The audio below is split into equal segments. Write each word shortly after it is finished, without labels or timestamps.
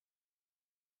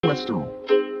Let's do.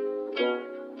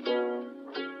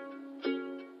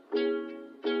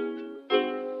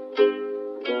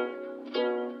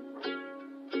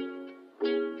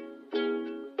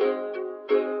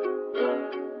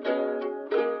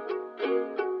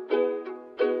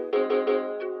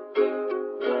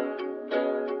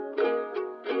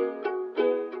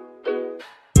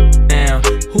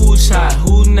 Who's hot,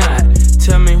 who not?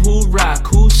 Tell me who rock,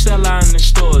 who sell out in the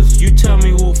stores. You tell me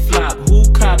who flop, who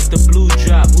cop the blue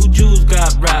drop, who jewels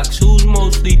got rocks, who's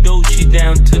mostly Dolce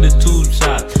down to the tube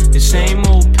socks. The same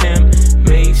old pimp,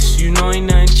 Mace, you know ain't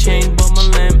nothing changed but my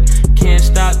limp. Can't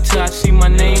stop till I see my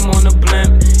name on the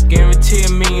blimp. Guarantee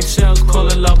 1,000,000 sales, call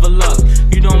it love or luck.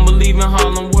 You don't believe in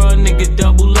Harlem World, nigga,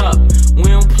 double up. We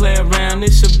don't play around,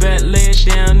 it's a bet, lay it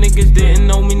down. Niggas didn't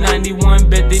know me 91,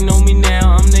 bet they know me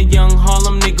now. I'm the young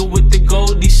Harlem nigga with the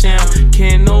Goldie sound.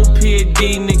 Can't no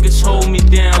PD, niggas hold me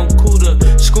down. Cooler,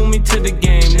 school me to the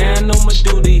game, now I know my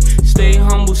duty. Stay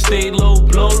humble, stay low,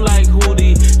 blow like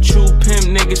Hootie. True pimp,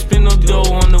 nigga, spin no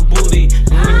dough on the booty.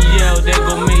 And when you yell, there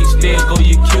go Mace, there go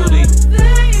your cutie.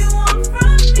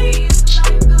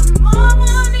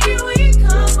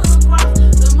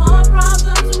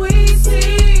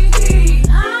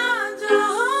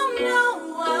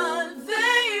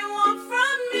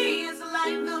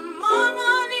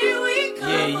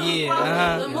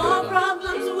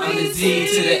 I'm the D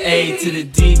to the A to the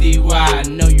DDY. I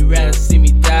know you rather see me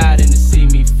die than to see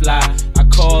me fly. I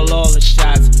call all the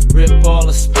shots, rip all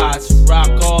the spots, rock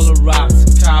all the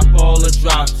rocks, cop all the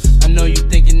drops. I know you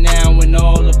thinking now when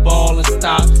all the ballin'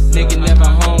 stop. Nigga never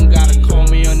home, gotta call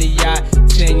me on the yacht.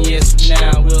 10 years from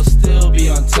now, we'll still be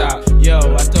on top. Yo,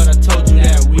 I thought I told you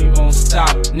that we won't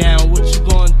stop. Now what you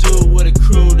gonna do with a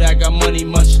crew that got money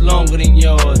much longer than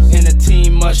yours, and a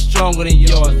team much stronger than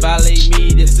yours? Violate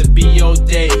me, this'll be your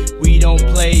day. We don't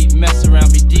play, mess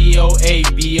around, be DOA,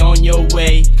 be on your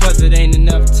way. Cause it ain't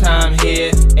enough time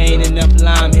here, ain't enough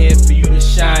lime here for you to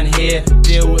shine here.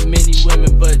 Deal with many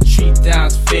women, but treat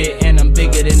down's fair. And I'm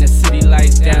bigger than the city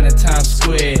lights down at Times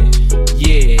Square.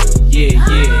 Yeah, yeah,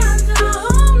 yeah.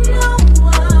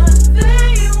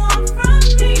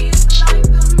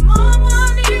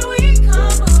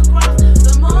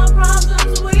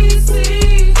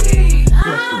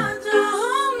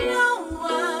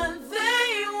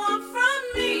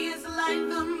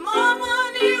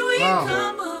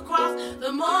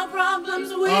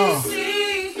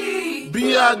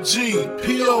 BIG,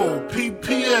 PO,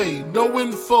 PPA, no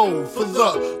info for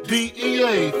the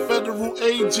DEA. Federal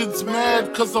agents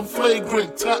mad cause I'm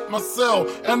flagrant. Tap my cell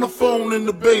and the phone in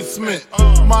the basement.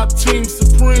 My team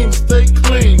supreme, stay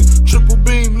clean. Triple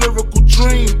beam, lyrical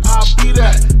dream. I'll be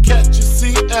that. Catch your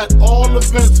seat at all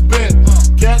events bent.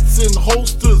 Gats in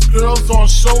holsters, girls on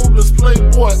shoulders.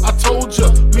 Playboy, I told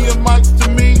ya. Me and Mike's to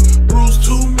me, Bruce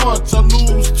to me.